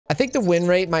I think the win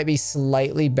rate might be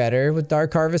slightly better with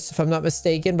Dark Harvest, if I'm not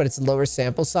mistaken, but it's a lower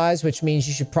sample size, which means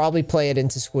you should probably play it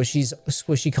into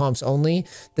squishy comps only.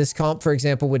 This comp, for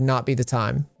example, would not be the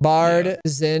time. Bard,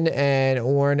 Jhin, and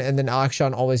Ornn, and then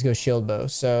Akshan always go shield bow.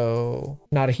 So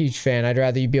not a huge fan. I'd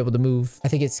rather you be able to move. I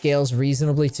think it scales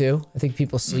reasonably too. I think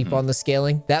people sleep on the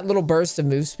scaling. That little burst of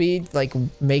move speed like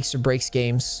makes or breaks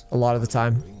games a lot of the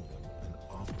time.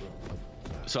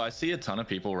 So I see a ton of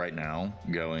people right now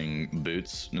going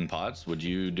boots and pots. Would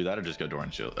you do that or just go door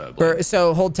and shield?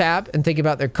 So hold tab and think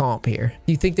about their comp here.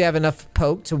 Do you think they have enough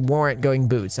poke to warrant going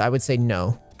boots? I would say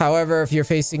no. However, if you're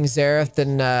facing Xerath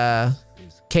and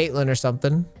Caitlyn or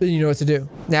something, then you know what to do.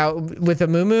 Now, with a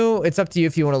Mumu, it's up to you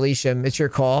if you want to leash him. It's your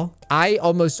call. I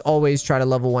almost always try to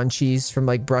level 1 cheese from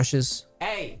like brushes.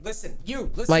 Hey, listen,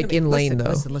 listen like in lane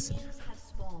though. Listen.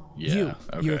 Yeah,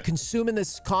 You're consuming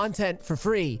this content for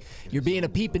free. You're being a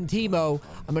peeping Timo.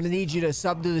 I'm gonna need you to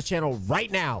sub to the channel right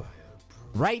now.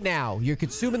 Right now. You're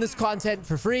consuming this content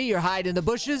for free. You're hiding in the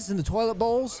bushes, in the toilet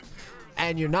bowls,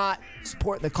 and you're not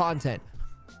supporting the content.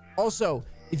 Also,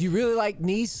 if you really like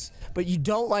NEACE, but you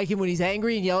don't like him when he's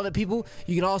angry and yelling at people,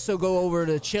 you can also go over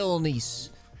to Chill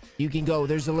NEACE. You can go,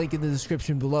 there's a link in the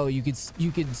description below. You can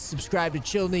subscribe to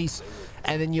Chill NEACE,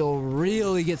 and then you'll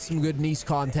really get some good NEACE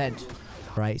content.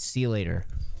 Right, see you later.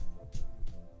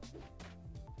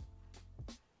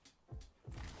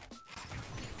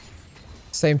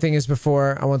 Same thing as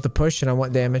before. I want the push and I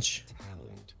want damage.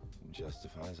 Talent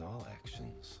justifies all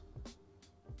actions.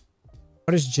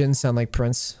 What does Jhin sound like,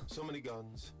 Prince? So many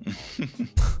guns. Meaning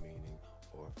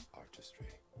or artistry.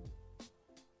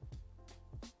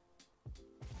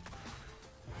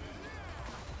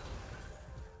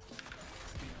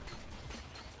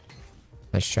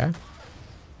 Nice try.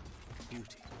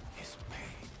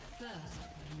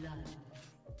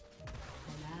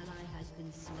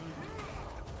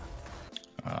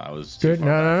 I was good. No,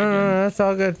 that's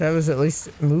all good. That was at least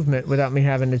movement without me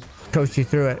having to coach you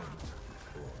through it.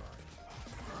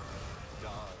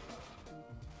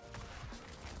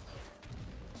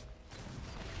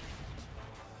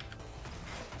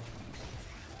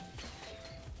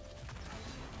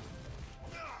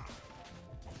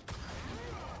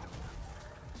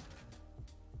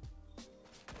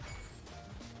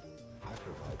 I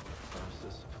provide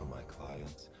catharsis for my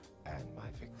clients and my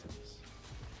victims.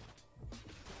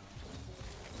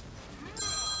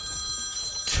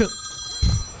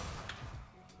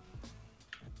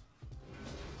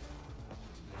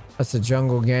 That's a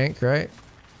jungle gank, right?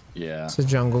 Yeah. It's a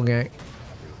jungle gank.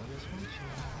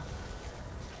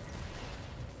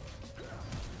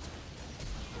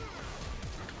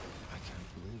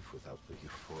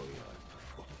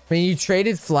 I mean, you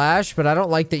traded Flash, but I don't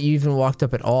like that you even walked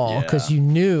up at all because you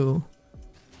knew.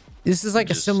 This is like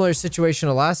a similar situation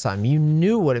to last time. You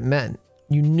knew what it meant.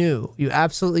 You knew. You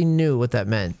absolutely knew what that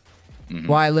meant.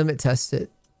 Why limit test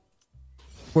it?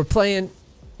 We're playing...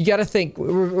 You got to think.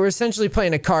 We're essentially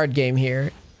playing a card game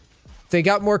here. If they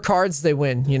got more cards, they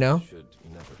win, you know?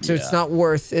 So it's not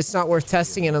worth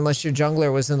testing it unless your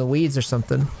jungler was in the weeds or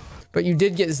something. But you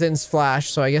did get Zin's Flash,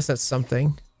 so I guess that's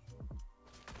something.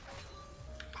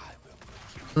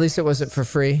 At least it wasn't for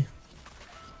free.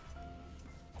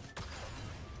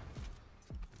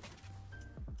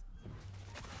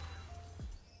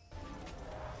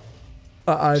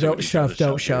 Don't shove,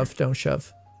 don't shove, don't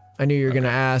shove. I knew you were going to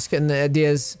ask. And the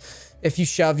idea is, if you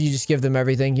shove, you just give them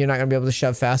everything. You're not going to be able to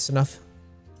shove fast enough.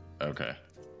 Okay.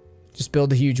 Just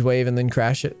build a huge wave and then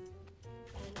crash it.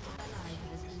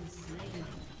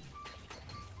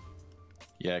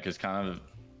 Yeah, because kind of,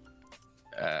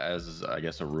 as I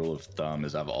guess a rule of thumb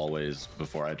is I've always,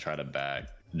 before I try to back,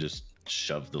 just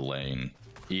shove the lane.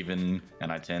 Even,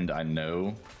 and I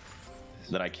know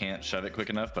that I can't shove it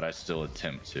quick enough, but I still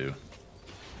attempt to.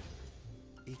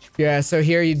 Yeah, so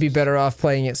here you'd be better off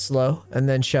playing it slow and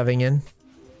then shoving in.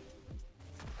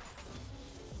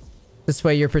 This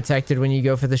way you're protected when you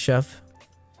go for the shove.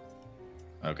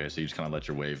 Okay, so you just kind of let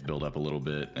your wave build up a little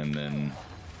bit and then...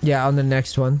 Yeah, on the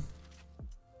next one.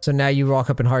 So now you walk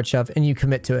up and hard shove and you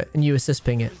commit to it and you assist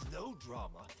ping it.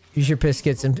 Use your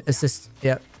biscuits and assist.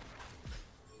 Yep.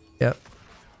 Yep.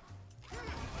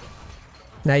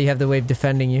 Now you have the wave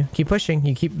defending you. Keep pushing.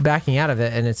 You keep backing out of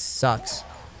it and it sucks.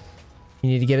 You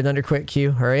need to get it under quick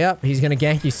Q. Hurry up. He's going to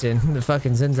gank you soon. The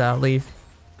fucking Zin's out. Leave.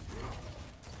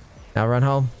 Now run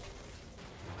home.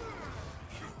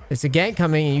 It's a gank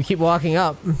coming and you keep walking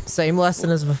up. Same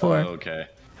lesson as before. Oh, okay.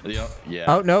 Yeah.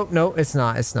 Oh, no. It's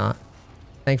not. It's not.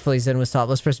 Thankfully, Zin was top.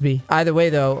 Let's press B. Either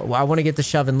way, though, I want to get the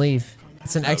shove and leave.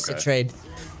 It's an exit trade.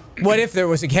 What if there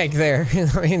was a gank there?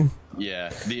 I mean...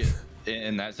 Yeah.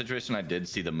 In that situation, I did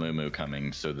see the Mumu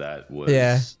coming, so that was...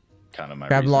 Yeah. kind of my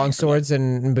Grab reasoning long for that. swords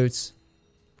and boots.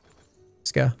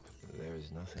 Let's go. There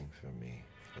is nothing for me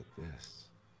but this.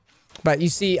 But you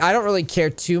see, I don't really care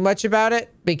too much about it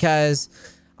because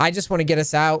I just want to get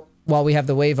us out while we have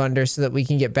the wave under so that we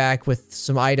can get back with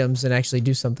some items and actually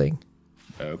do something.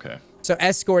 Okay. So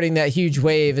escorting that huge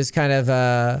wave is kind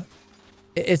of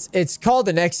it's called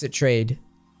an exit trade.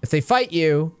 If they fight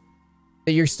you,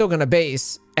 you're still gonna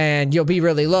base and you'll be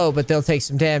really low, but they'll take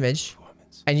some damage,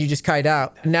 and you just kite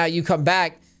out. And now you come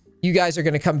back. You guys are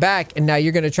gonna come back, and now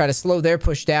you're gonna try to slow their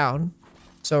push down.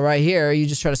 So right here, you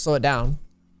just try to slow it down,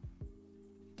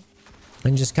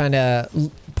 and just kind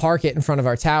of park it in front of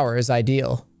our tower is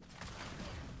ideal.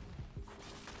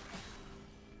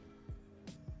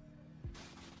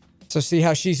 So see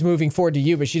how she's moving forward to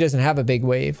you, but she doesn't have a big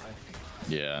wave.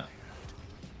 Yeah.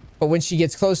 But when she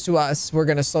gets close to us, we're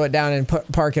going to slow it down and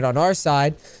park it on our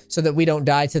side so that we don't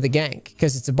die to the gank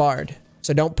because it's a bard.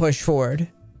 So don't push forward.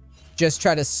 Just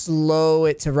try to slow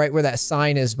it to right where that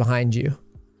sign is behind you.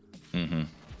 Mm-hmm.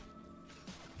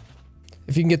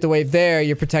 If you can get the wave there,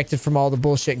 you're protected from all the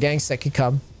bullshit ganks that could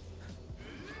come.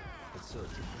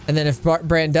 And then if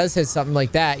Brand does hit something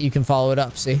like that, you can follow it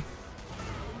up, see?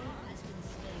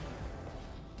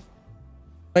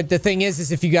 But the thing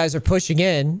is if you guys are pushing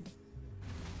in,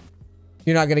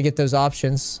 you're not going to get those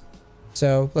options.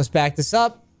 So let's back this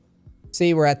up.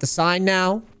 See, we're at the sign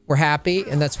now. We're happy,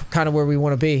 and that's kind of where we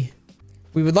want to be.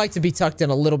 We would like to be tucked in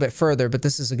a little bit further, but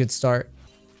this is a good start.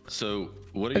 So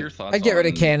what are your thoughts I'd get rid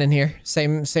of on- cannon here.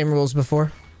 Same rules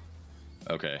before.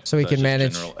 Okay. So we that's can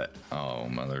just manage. Oh,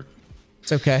 mother.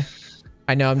 It's okay.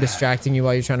 I know I'm distracting you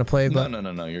while you're trying to play, but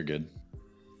No, you're good.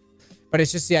 but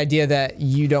it's just the idea that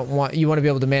you want to be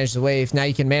able to manage the wave. Now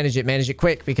you can manage it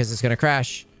quick because it's going to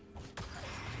crash.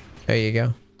 There you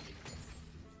go.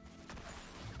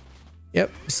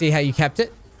 Yep. See how you kept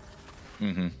it?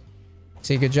 Mm-hmm.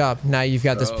 See, good job. Now you've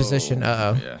got this position.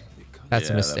 Uh-oh. Yeah. That's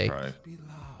a Yeah, mistake. probably- Be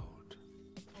loud.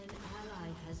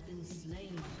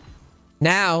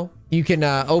 Now you can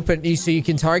so you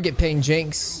can target ping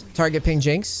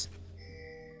Jinx.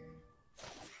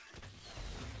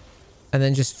 And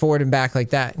then just forward and back like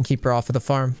that and keep her off of the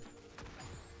farm.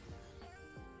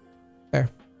 There.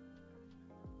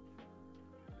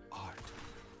 Art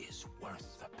is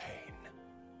worth the pain.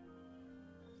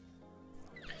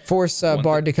 Force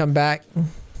Bard to come back.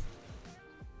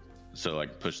 So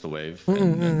like push the wave.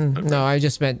 No, I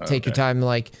just meant take your Okay. time,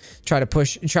 like try to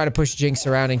push Jinx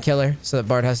around and kill her so that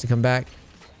Bard has to come back.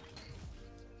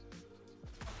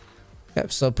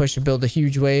 Yep, so push and build a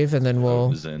huge wave and then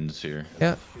we'll Zen's here.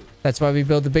 yeah. That's why we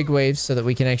build the big waves so that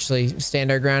we can actually stand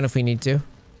our ground if we need to.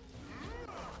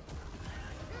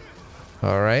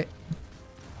 All right.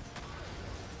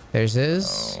 There's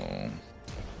his. Oh.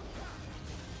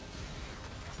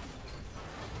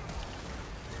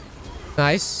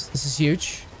 Nice. This is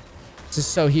huge. This is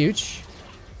so huge.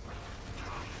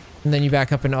 And then you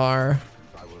back up in R.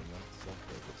 I will not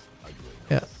suffer this ugliness.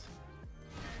 Yeah.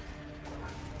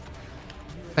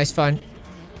 Nice, fine.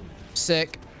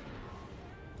 Sick.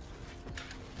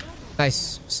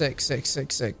 Nice.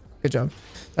 Sick. Good job.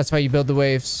 That's why you build the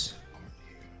waves.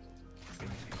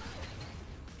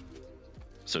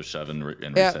 So shove and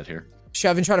Yeah. reset here.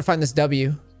 Shove and try to find this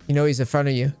W. You know he's in front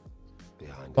of you.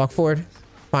 Behind Walk forward.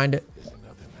 Find it. is another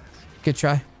mask. Good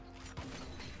try.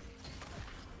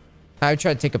 I would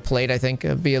try to take a plate, I think.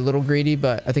 It'd be a little greedy,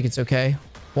 but I think it's okay.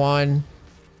 1.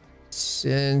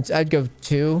 And I'd go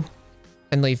 2.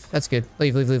 And leave. That's good.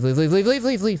 Leave.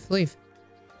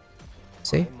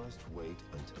 See? I must wait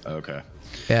until Okay.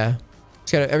 Yeah.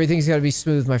 Everything's gotta be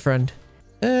smooth, my friend.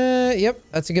 Yep.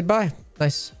 That's a goodbye.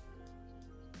 Nice.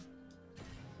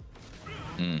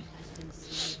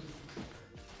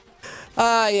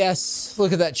 Yes.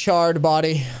 Look at that charred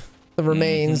body. The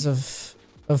remains of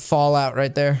Fallout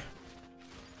right there.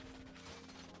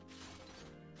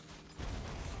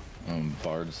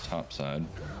 Bard's top side.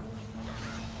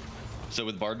 So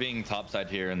with Bard being top side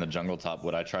here and the jungle top,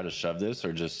 would I try to shove this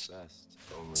or just... best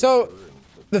only So burn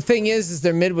the thing is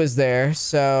their mid was there.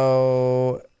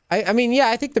 So I mean, yeah,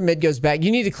 I think the mid goes back.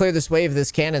 You need to clear this wave of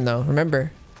this cannon though.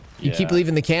 Remember, you keep Yeah.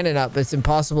 leaving the cannon up. It's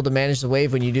impossible to manage the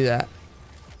wave when you do that.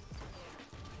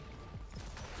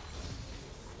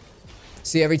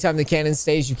 See, every time the cannon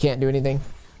stays, you can't do anything.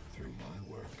 through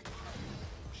my work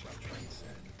shall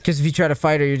transcend. Because if you try to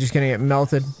fight her, you're just gonna get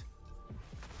melted.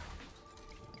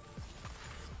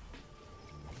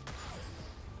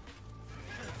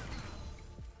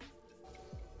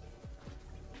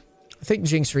 I think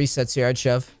Jinx resets here. I'd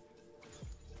shove.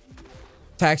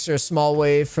 Attacks are a small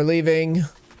wave for leaving. I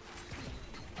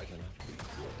cannot be good.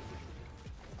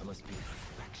 I must be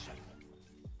perfection.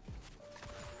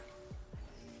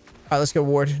 right, let's go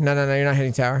ward. No, no, no, you're not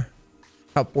hitting tower.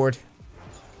 Help ward.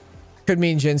 Could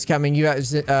mean Jin's coming. You got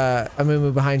a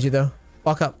Mumu behind you though.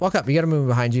 Walk up, walk up. You got a Mumu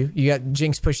behind you. You got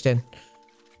Jinx pushed in.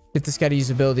 Get this guy to use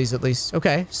abilities at least.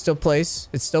 Okay, still plays.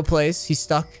 It still plays. He's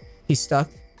stuck. He's stuck.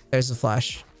 There's the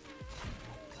flash.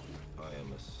 I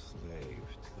am a slave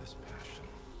to this passion.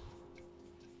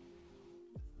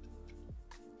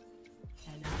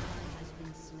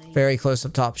 Very close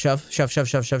up top. Shove, shove, shove,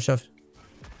 shove, shove, shove.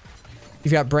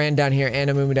 You've got Brand down here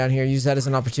and a Mumu down here. Use that as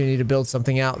an opportunity to build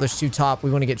something out. There's 2 top. We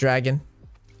want to get Dragon.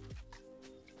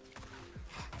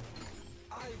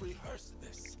 I rehearsed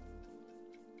this.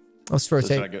 Let's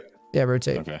rotate. So yeah,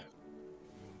 rotate. Okay.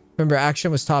 Remember, action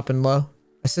was top and low.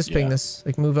 Assist ping this.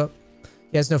 Like, move up.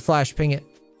 He has no flash. Ping it.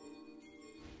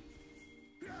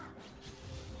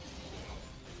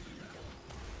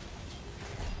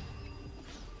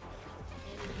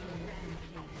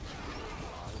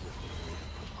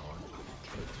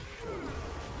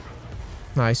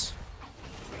 Nice.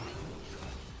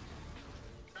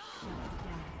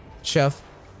 Shove.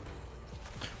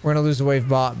 We're gonna lose a wave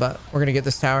bot, but we're gonna get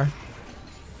this tower.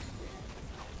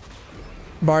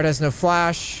 Bard has no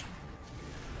flash.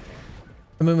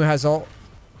 Amumu has ult.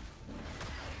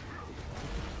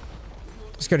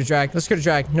 Let's go to drag. Let's go to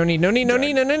drag. No need, no need, no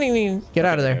need, no need. Get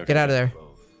out of there. Get out of there.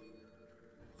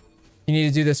 You need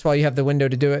to do this while you have the window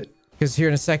to do it. Because here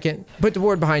in a second, put the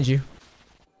ward behind you.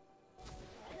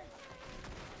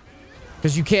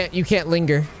 Because you can't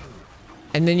linger.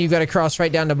 And then you got to cross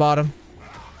right down to bottom.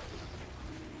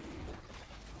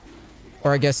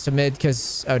 Or I guess to mid,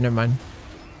 because... Oh, never mind.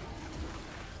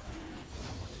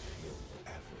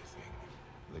 Everything.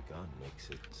 The gun makes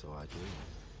it so I do.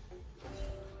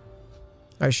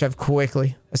 Alright, shove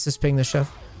quickly. Assist ping the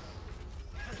shove.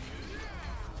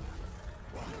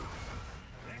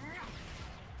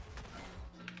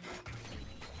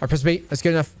 Alright, press B. That's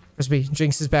good enough. Press B.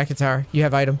 Jinx is back at tower. You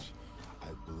have item.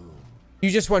 You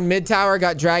just won mid tower,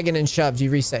 got dragon and shoved. You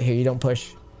reset here. You don't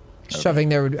push. Okay. Shoving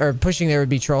there would, or pushing there would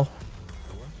be troll.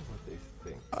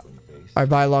 Alright,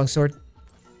 buy a longsword.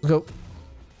 Let's go.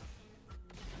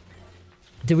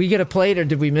 Did we get a plate or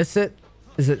did we miss it?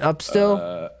 Is it up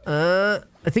still? I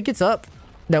think it's up.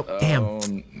 No,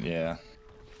 damn. Yeah.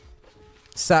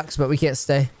 Sucks, but we can't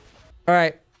stay.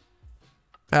 Alright.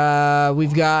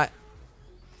 We've got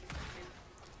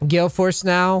Gale Force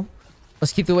now.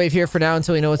 Let's keep the wave here for now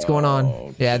until we know what's going on.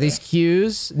 Okay. Yeah, these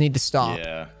Qs need to stop.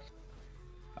 Yeah.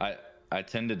 I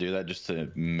tend to do that just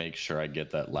to make sure I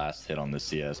get that last hit on the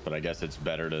CS, but I guess it's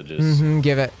better to just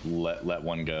give it. Let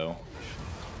one go.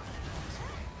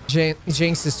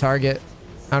 Jinx's target.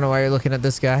 I don't know why you're looking at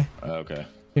this guy. Okay.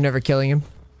 You're never killing him.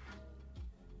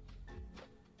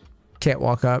 Can't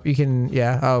walk up. You can,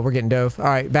 yeah. Oh, we're getting dove. All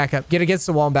right, back up. Get against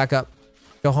the wall and back up.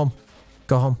 Go home.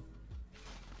 Go home.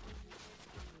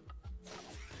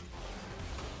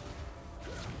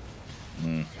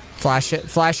 Flash it.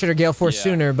 Flash it or Gale Force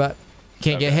sooner, but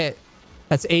can't get hit.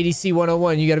 That's ADC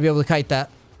 101. You got to be able to kite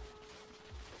that.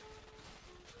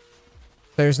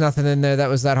 There's nothing in there that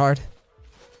was that hard.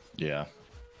 Yeah.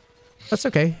 That's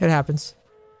okay. It happens.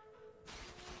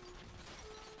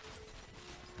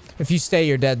 If you stay,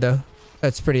 you're dead, though.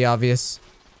 That's pretty obvious.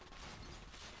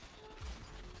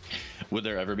 Would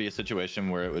there ever be a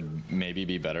situation where it would maybe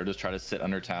be better to try to sit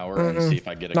under tower and see if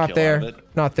I get a kill out of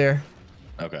it? Not there.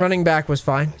 Okay. Running back was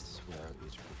fine.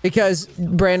 Because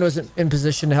Brand wasn't in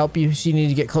position to help you, so you need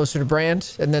to get closer to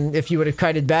Brand. And then if you would have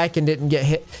kited back and didn't get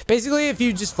hit... Basically, if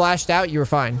you just flashed out, you were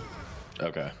fine.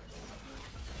 Okay.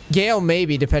 Gale,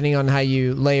 maybe, depending on how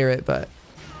you layer it, but...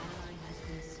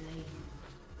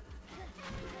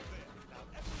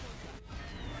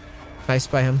 Nice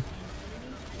by him.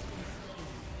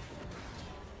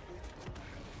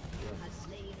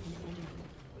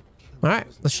 Alright,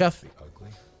 let's shove.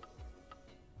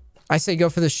 I say go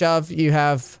for the shove. You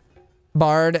have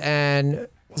Bard and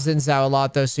Xin Zhao a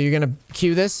lot, though, so you're going to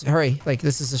queue this. Hurry. Like,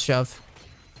 this is a shove.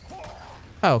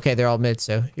 Oh, okay, they're all mid,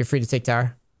 so you're free to take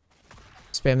tower.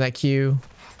 Spam that Q.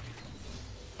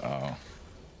 Oh.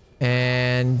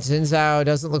 And Xin Zhao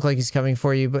doesn't look like he's coming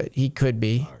for you, but he could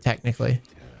be, technically.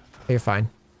 You're fine.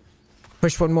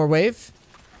 Push one more wave.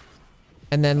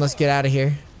 And then let's get out of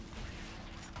here.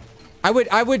 I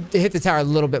would hit the tower a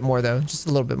little bit more, though. Just a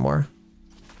little bit more.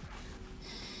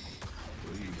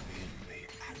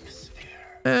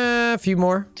 A few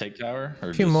more. Take tower?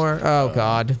 Or a few more. Oh,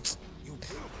 God.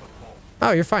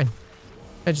 Oh, you're fine.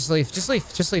 Yeah, just leave. Just leave.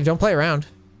 Just leave. Don't play around.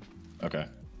 Okay.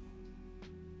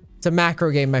 It's a macro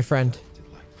game, my friend.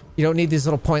 You don't need these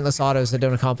little pointless autos that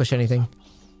don't accomplish anything.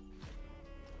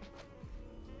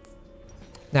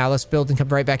 Now let's build and come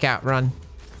right back out. Run.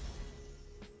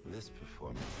 this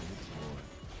performance needs more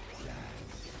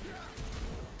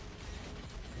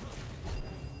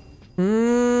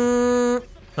jazz.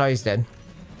 Oh, he's dead.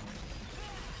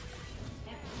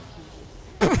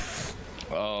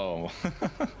 Oh.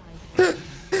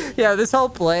 Yeah, this whole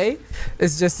play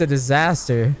is just a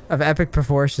disaster of epic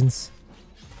proportions.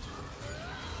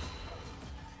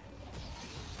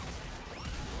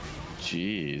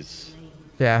 Jeez.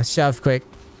 Yeah, shove quick.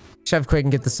 Shove quick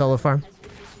and get the solo farm.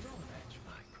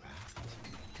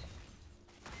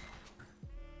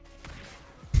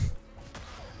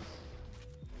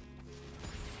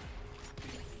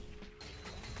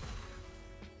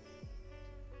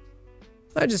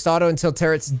 I just auto until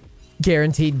turret's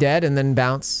guaranteed dead and then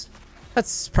bounce.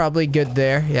 That's probably good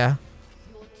there, yeah.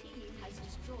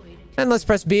 And let's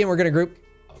press B and we're gonna group.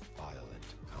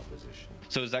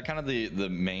 So is that kind of the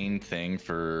main thing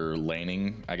for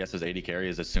laning, I guess, as AD carry,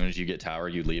 is as soon as you get tower,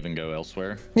 you leave and go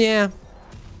elsewhere? Yeah.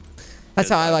 That's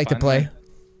how I like to play.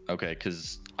 Okay,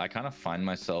 because I kind of find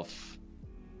myself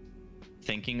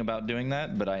thinking about doing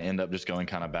that, but I end up just going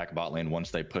kind of back bot lane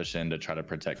once they push in to try to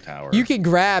protect tower. You can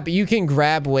grab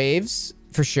waves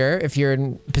for sure if you're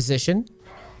in position.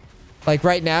 Like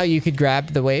right now, you could grab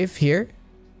the wave here.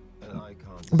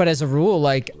 But as a rule,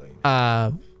 like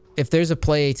if there's a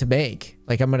play to make,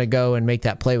 like I'm gonna go and make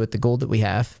that play with the gold that we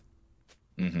have.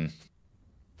 Mm-hmm.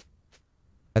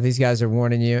 These guys are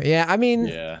warning you. Yeah, I mean,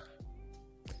 yeah,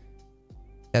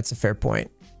 that's a fair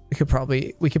point.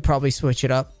 We could probably switch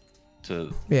it up.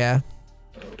 To yeah.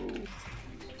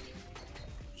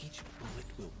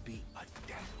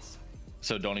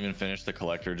 So don't even finish the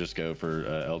collector, just go for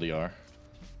LDR,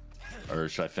 or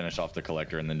should I finish off the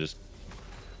collector and then just?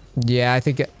 Yeah, I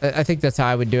think that's how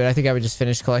I would do it. I think I would just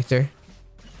finish collector.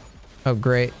 Oh,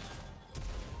 great.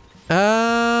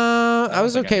 I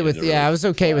was okay with I was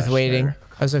okay with waiting. There.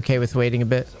 I was okay with waiting a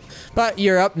bit, but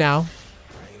you're up now.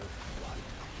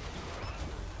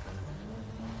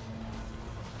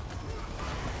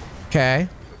 Okay.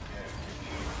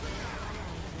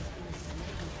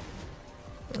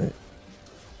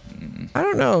 I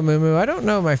don't know, Mumu. I don't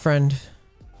know, my friend.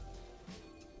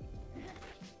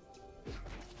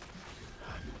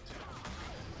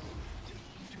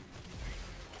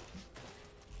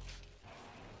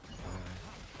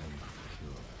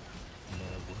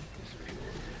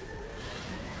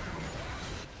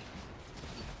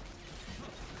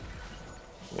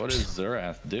 What is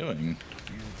Zerath doing?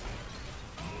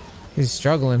 He's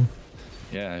struggling.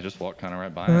 Yeah, I just walked kind of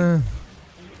right by him.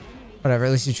 Whatever,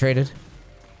 at least you traded.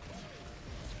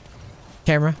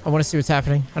 Camera, I want to see what's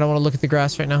happening. I don't want to look at the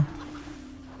grass right now.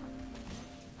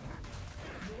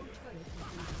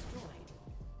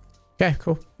 Okay,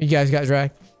 cool. You guys got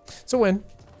dragged. It's a win.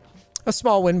 A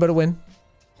small win, but a win.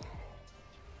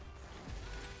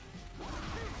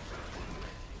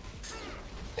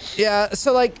 Yeah,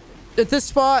 so like at this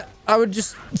spot, I would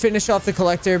just finish off the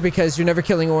collector because you're never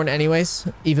killing Ornn anyways,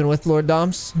 even with Lord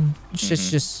Doms.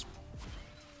 It's just,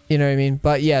 you know what I mean?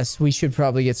 But yes, we should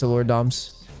probably get to Lord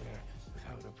Doms.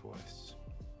 Without a voice,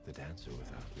 the dancer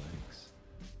without legs.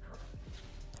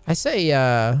 I say,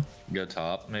 go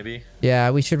top, maybe?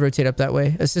 Yeah, we should rotate up that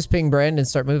way. Assist ping Brand and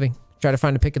start moving. Try to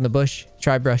find a pick in the bush.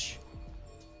 Try brush.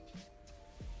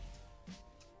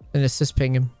 And assist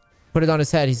ping him. Put it on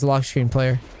his head. He's a lock screen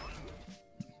player.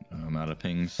 I'm out of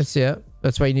pings.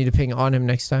 That's why you need to ping on him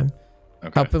next time.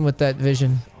 Okay. Help him with that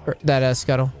vision. Or that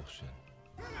scuttle.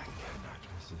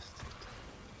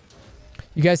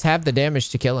 You guys have the damage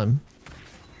to kill him.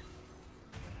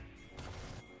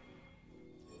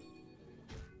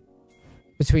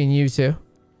 Between you two.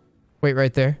 Wait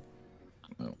right there.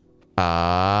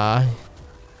 Okay,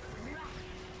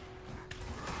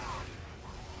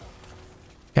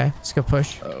 let's go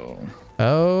push.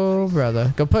 Oh,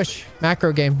 brother. Go push.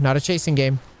 Macro game, not a chasing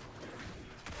game.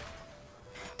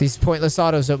 These pointless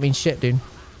autos don't mean shit, dude.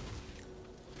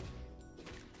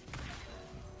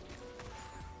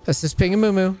 Let's just ping a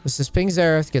Mumu. Let's just ping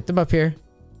Xerath. Get them up here.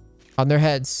 On their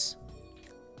heads.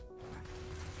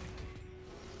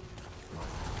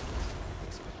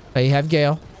 Now you have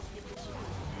Gale.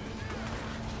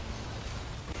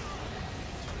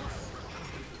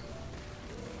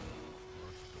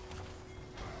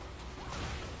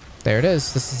 There it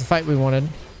is. This is the fight we wanted.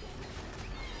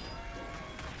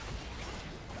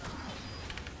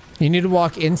 You need to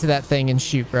walk into that thing and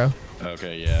shoot, bro.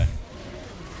 Okay, yeah.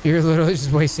 You're literally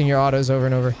just wasting your autos over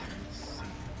and over.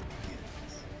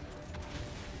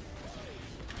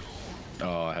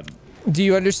 Oh, I had... Do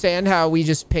you understand how we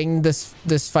just pinged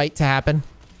this fight to happen?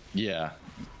 Yeah.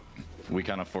 We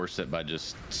kind of forced it by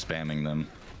just spamming them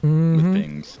with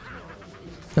pings.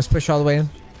 Let's push all the way in.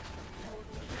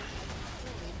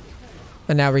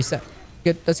 And now reset.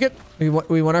 Good. That's good. We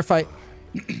won our fight.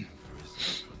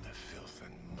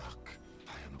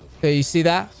 Okay, you see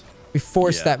that? We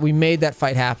forced that. We made that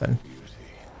fight happen.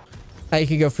 Now you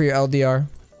can go for your LDR.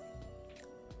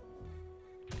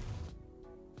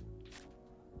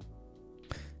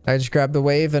 I just grab the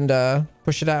wave and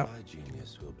push it out.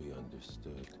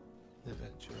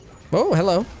 Oh,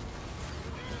 hello.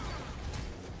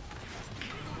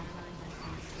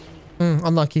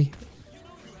 Unlucky.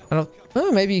 I don't... Oh,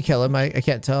 maybe you kill him. I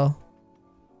can't tell.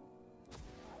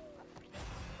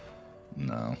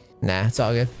 No. Nah, it's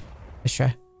all good. Let's try.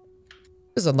 It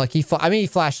was unlucky. I mean, he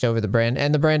flashed over the brand.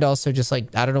 And the brand also just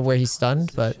like... I don't know where he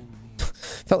stunned, but...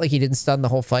 felt like he didn't stun the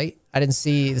whole fight. I didn't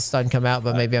see the stun come out,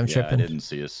 but maybe I'm tripping. I didn't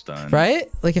see a stun. Right?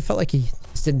 Like, it felt like he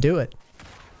just didn't do it.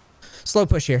 Slow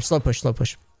push here. Slow push. Slow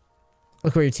push.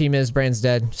 Look where your team is. Brand's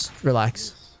dead. Just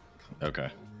relax. Okay.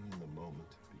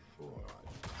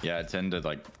 Yeah, I tend to,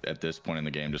 like, at this point in the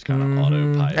game, just kind of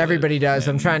autopilot. Everybody does.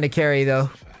 I'm trying to carry,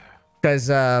 though. Because,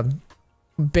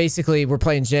 basically, we're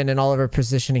playing Jhin, and all of our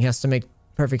positioning has to make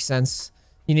perfect sense.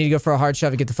 You need to go for a hard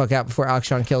shove and get the fuck out before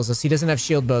Akshan kills us. He doesn't have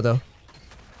shield bow, though.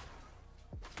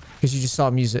 Because you just saw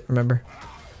him use it, remember?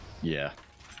 Yeah.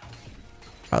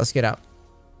 Alright, let's get out.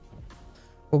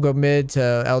 We'll go mid to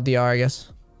LDR, I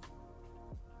guess.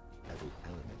 Every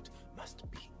element must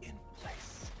be in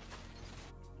place.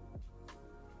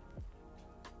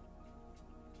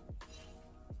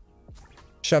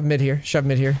 Shove mid here. Shove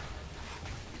mid here.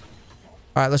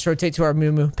 Alright, let's rotate to our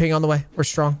Moo. Ping on the way. We're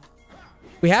strong.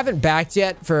 We haven't backed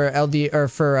yet for LD or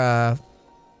for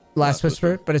Last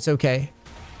Whisper, but it's okay.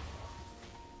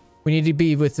 We need to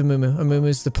be with the Moo. A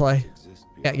Moo's the play.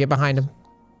 Yeah, get behind him.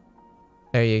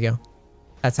 There you go.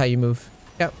 That's how you move.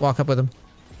 Yep, walk up with him.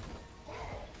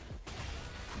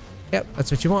 Yep, that's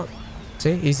what you want.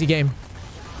 See? Easy game.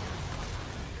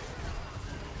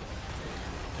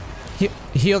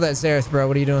 Heal that Xerath, bro.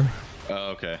 What are you doing? Oh,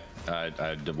 okay.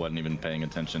 I wasn't even paying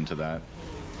attention to that.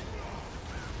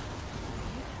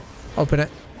 Open it.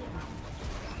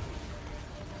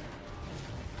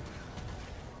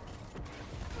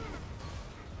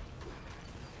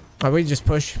 Oh, we just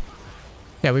push.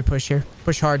 Yeah, we push here.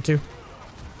 Push hard, too.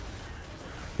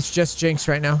 It's just Jinx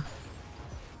right now.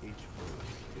 And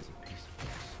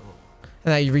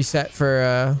now you reset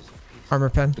for armor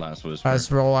pen. Last Whisper.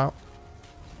 Let's roll out.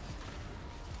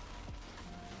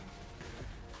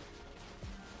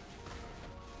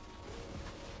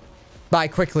 Bye,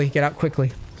 quickly. Get out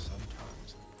quickly.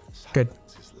 Good.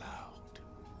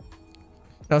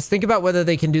 Now let's think about whether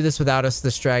they can do this without us,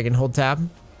 this dragon. Hold tab.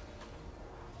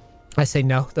 I say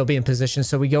no. They'll be in position.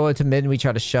 So we go into mid and we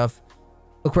try to shove.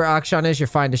 Look where Akshan is. You're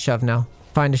fine to shove now.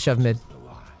 Fine to shove mid.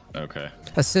 Okay.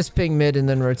 Assist ping mid and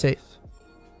then rotate.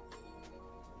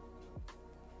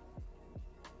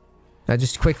 Now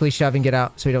just quickly shove and get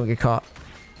out so we don't get caught.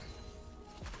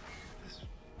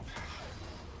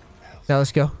 Now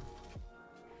let's go.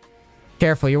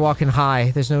 Careful, you're walking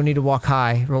high. There's no need to walk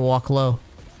high. We'll walk low.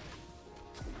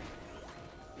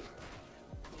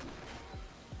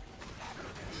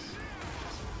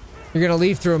 You're gonna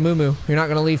leave through a Moo. You're not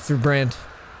gonna leave through Brand.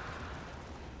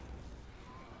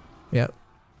 Yep.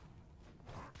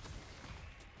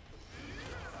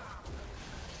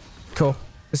 Cool.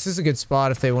 This is a good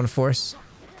spot if they want to force.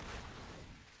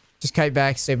 Just kite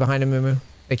back, stay behind a Moo.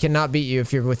 They cannot beat you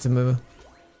if you're with the Moo.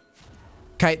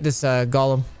 Kite this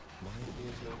golem.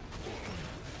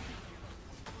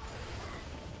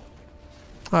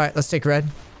 Alright, let's take red.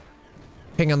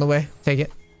 Ping on the way. Take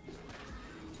it.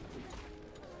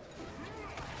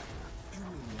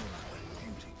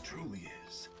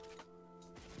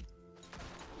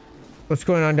 What's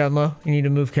going on down low? You need to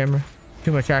move camera.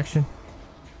 Too much action.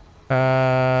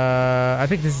 I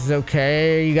think this is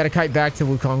okay. You gotta kite back to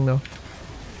Wukong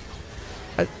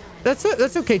though.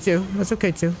 That's okay too. That's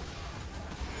okay too.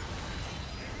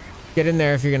 Get in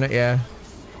there if you're gonna, yeah.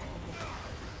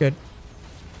 Good.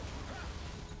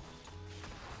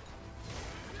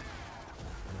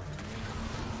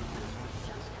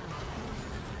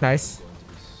 Nice.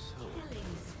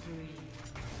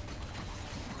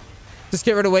 Just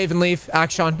get rid of wave and leave.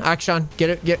 Akshan.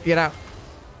 Get out.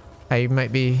 Hey, you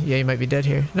might be dead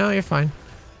here. No, you're fine.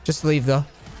 Just leave though.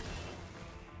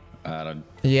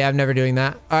 Yeah, I'm never doing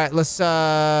that. All right, let's just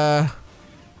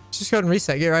go ahead and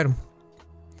reset. Get item.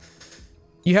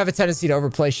 You have a tendency to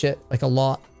overplay shit like a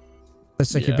lot.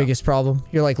 That's like your biggest problem.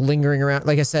 You're like lingering around.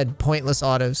 Like I said, pointless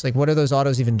autos. Like what are those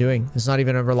autos even doing? It's not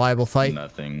even a reliable fight.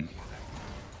 Nothing.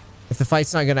 If the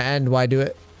fight's not gonna end, why do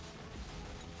it?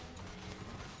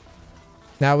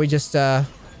 Now we just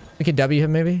we could W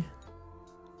him maybe.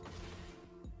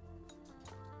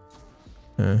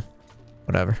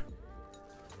 Whatever.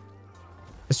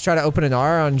 Let's try to open an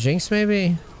R on Jinx,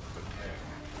 maybe?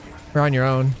 You're on your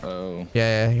own. Oh.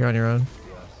 Yeah, you're on your own.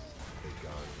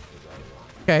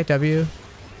 Okay, W.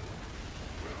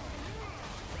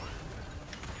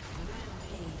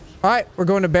 Alright, we're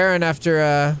going to Baron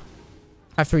after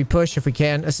we push if we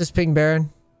can. Assist ping Baron.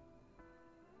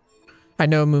 I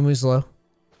know Mumu's low.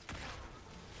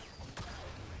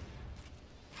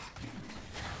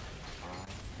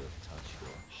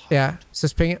 Yeah,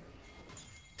 assist ping it.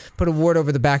 Put a ward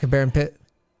over the back of Baron Pit.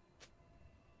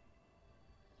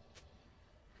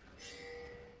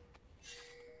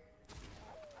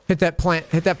 Hit that plant.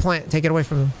 Hit that plant. Take it away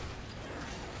from him.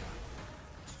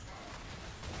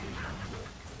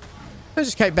 Let's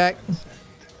just kite back.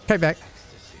 Kite back.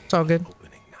 It's all good.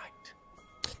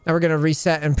 Now we're going to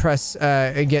reset and press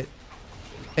and get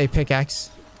a pickaxe.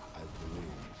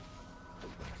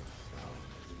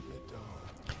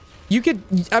 You could,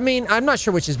 I mean, I'm not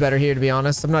sure which is better here, to be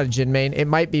honest. I'm not a Jhin main. It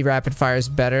might be rapid fire is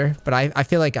better, but I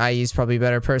feel like IE is probably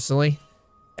better personally.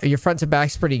 Your front to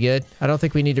back's pretty good. I don't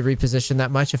think we need to reposition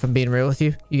that much if I'm being real with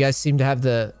you. You guys seem to have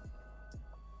the...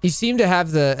 You seem to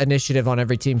have the initiative on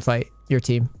every team fight. Your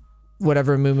team.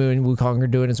 Whatever Mumu and Wukong are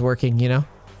doing is working, you know?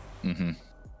 Mm-hmm.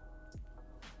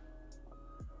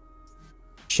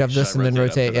 Shove this and then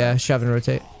rotate. Yeah, shove and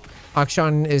rotate.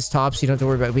 Akshan is top, so you don't have to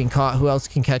worry about being caught. Who else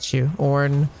can catch you?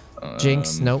 Ornn,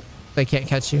 Jinx. Nope. They can't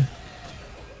catch you.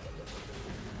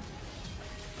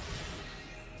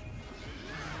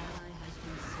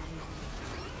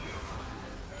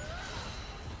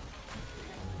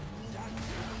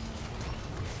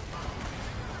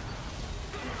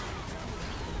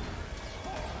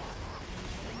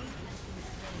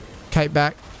 Kite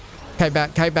back. Kite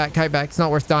back, kite back, kite back. It's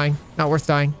not worth dying. Not worth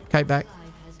dying. Kite back.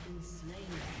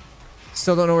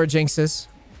 Still don't know where Jinx is.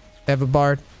 They have a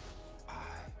bard.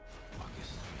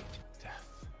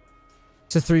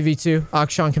 It's a 3v2.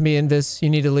 Akshan can be invis. You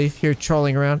need to leave. You're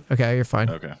trolling around. Okay, you're fine.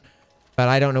 Okay. But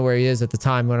I don't know where he is at the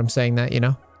time when I'm saying that, you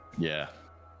know? Yeah.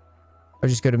 Or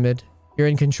just go to mid. You're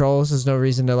in control, so there's no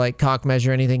reason to like cock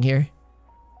measure anything here.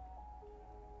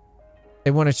 They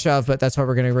want to shove, but that's why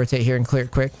we're going to rotate here and clear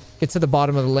it quick. Get to the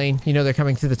bottom of the lane. You know they're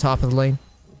coming through the top of the lane.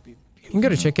 You can go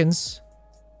to chickens.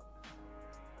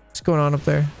 What's going on up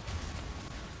there?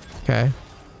 Okay.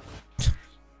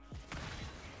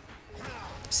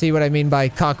 See what I mean by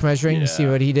cock measuring? Yeah. You see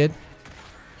what he did?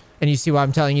 And you see why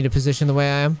I'm telling you to position the way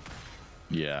I am?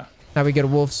 Yeah. Now we go to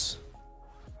wolves.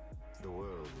 The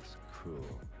world is cruel.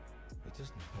 It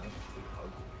doesn't have to be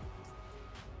ugly.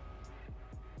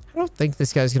 I don't think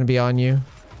this guy's going to be on you.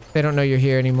 They don't know you're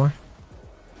here anymore.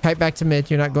 Kite back to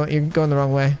mid. You're going the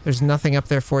wrong way. There's nothing up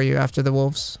there for you after the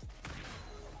wolves.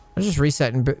 I'll just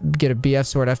reset and get a BF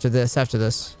sword after this.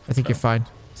 I think you're fine.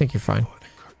 I think you're fine.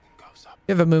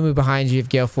 You have a Mumu behind you. You have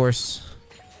Gale Force.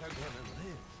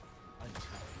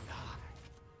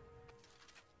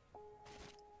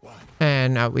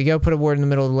 And out we go. Put a ward in the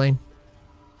middle of the lane.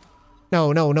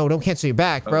 No. Don't cancel your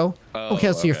back, bro. Don't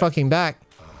cancel your fucking back.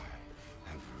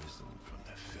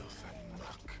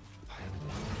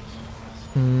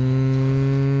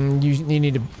 You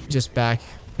need to just back.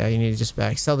 Yeah, you need to just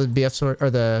back. Sell the BF sword or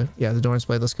the Doran's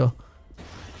blade. Let's go.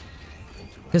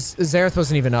 His Xerath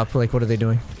wasn't even up. Like, what are they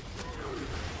doing?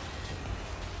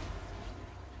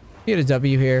 You get a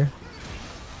W here.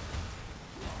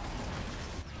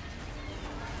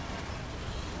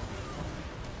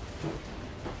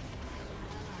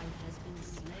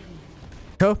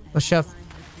 Go. Let's shove.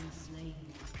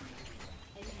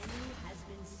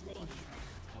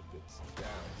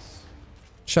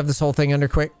 Shove this whole thing under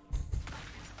quick.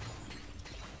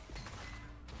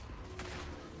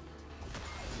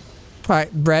 Alright,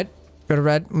 red. Go to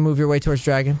red. Move your way towards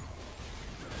dragon.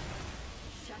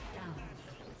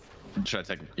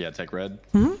 Should I take red?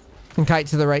 Mm-hmm. And kite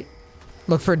to the right.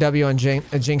 Look for a W on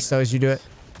Jinx though as you do it.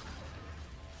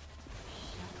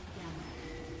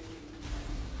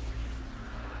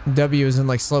 W is in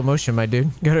like slow motion, my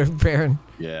dude. Go to Baron.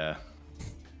 Yeah.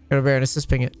 Go to Baron. Assist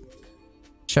ping it.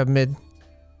 Shove mid.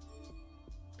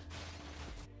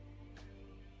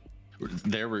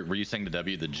 There, were you saying the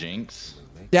W, the Jinx?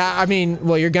 Yeah, I mean,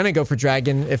 well, you're gonna go for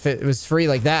dragon if it was free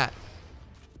like that.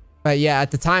 But yeah,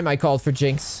 at the time I called for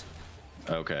Jinx.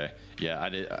 Okay. Yeah, I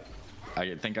did.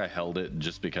 I think I held it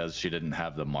just because she didn't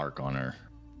have the mark on her.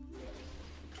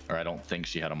 Or I don't think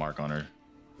she had a mark on her.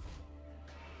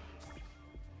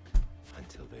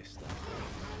 Until they stop.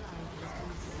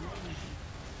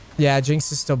 Yeah,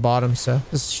 Jinx is still bottom, so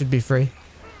this should be free.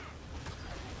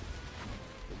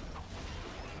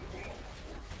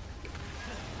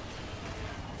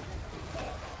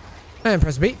 And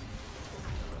press B.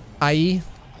 IE.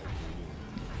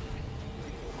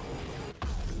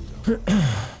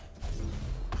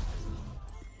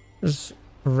 There's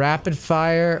rapid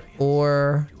fire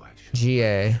or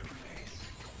GA.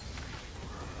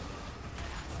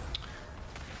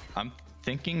 I'm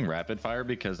thinking rapid fire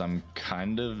because I'm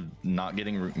kind of not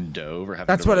getting dove or having.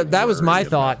 That's to what really that was my worry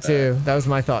thought about too. That was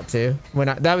my thought too.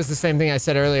 That was the same thing I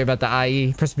said earlier about the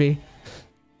IE. Press B.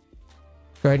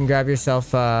 Go ahead and grab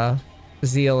yourself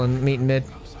Zeal and meet in mid.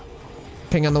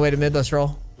 Ping on the way to mid. Let's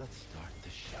roll.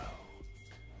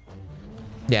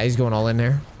 Yeah, he's going all in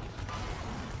there.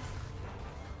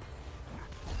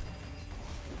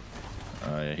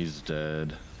 Yeah, he's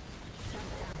dead.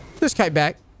 Just kite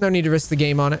back. No need to risk the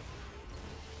game on it.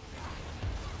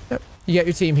 Yep. You got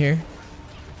your team here.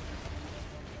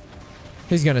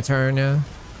 He's gonna turn, yeah.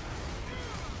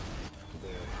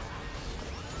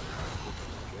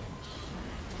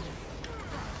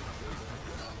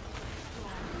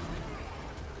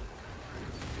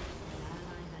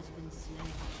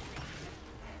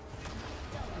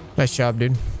 Nice job,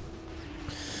 dude.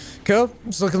 Cool.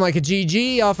 It's looking like a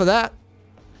GG off of that.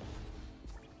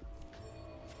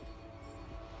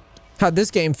 How'd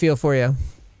this game feel for you?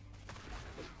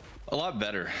 A lot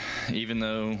better, even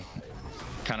though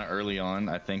kind of early on,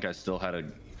 I think I still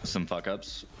had some fuck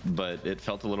ups, but it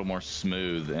felt a little more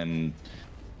smooth and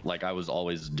like I was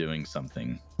always doing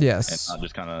something. Yes. And not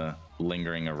just kind of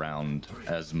lingering around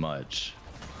as much.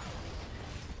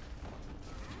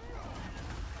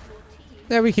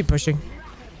 Yeah, we keep pushing.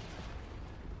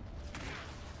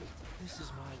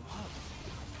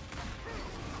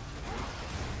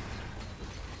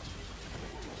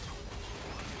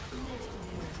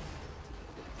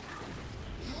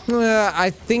 I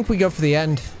think we go for the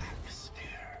end.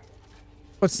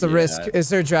 What's the risk? Is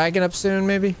there a dragon up soon,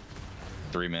 maybe?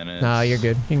 3 minutes. No, you're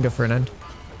good. You can go for an end.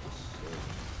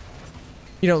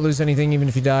 You don't lose anything even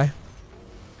if you die.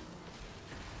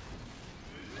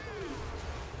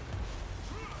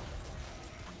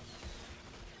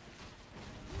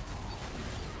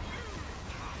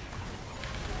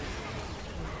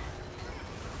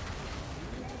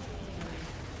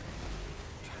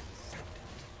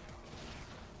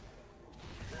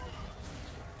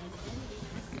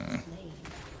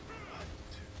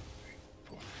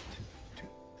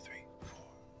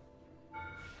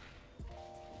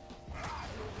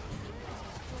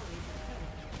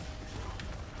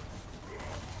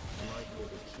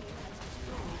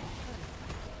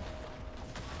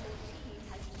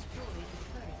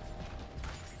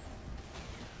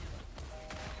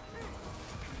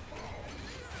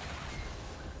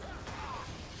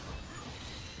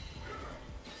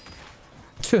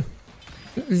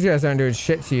 These guys aren't doing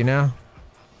shit to you now.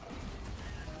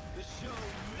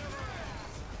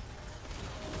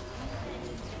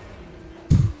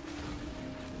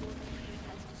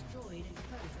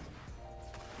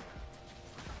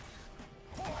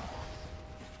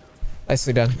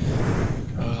 Nicely done.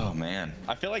 Oh man,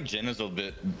 I feel like Jhin is a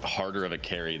bit harder of a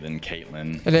carry than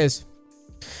Caitlyn. It is.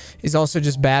 He's also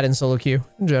just bad in solo queue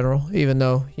in general. Even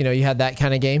though, you know, you had that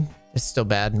kind of game, it's still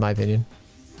bad in my opinion.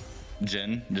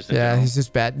 Jhin, just yeah, he's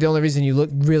just bad. The only reason you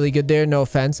look really good there, no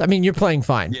offense. I mean, you're playing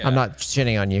fine. Yeah. I'm not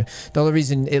shitting on you. The only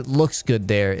reason it looks good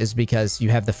there is because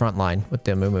you have the front line with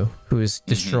the Mumu, who is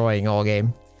destroying all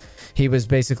game. He was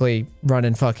basically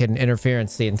running fucking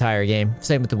interference the entire game.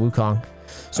 Same with the Wukong.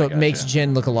 So it makes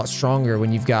Jhin look a lot stronger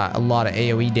when you've got a lot of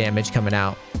AoE damage coming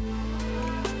out.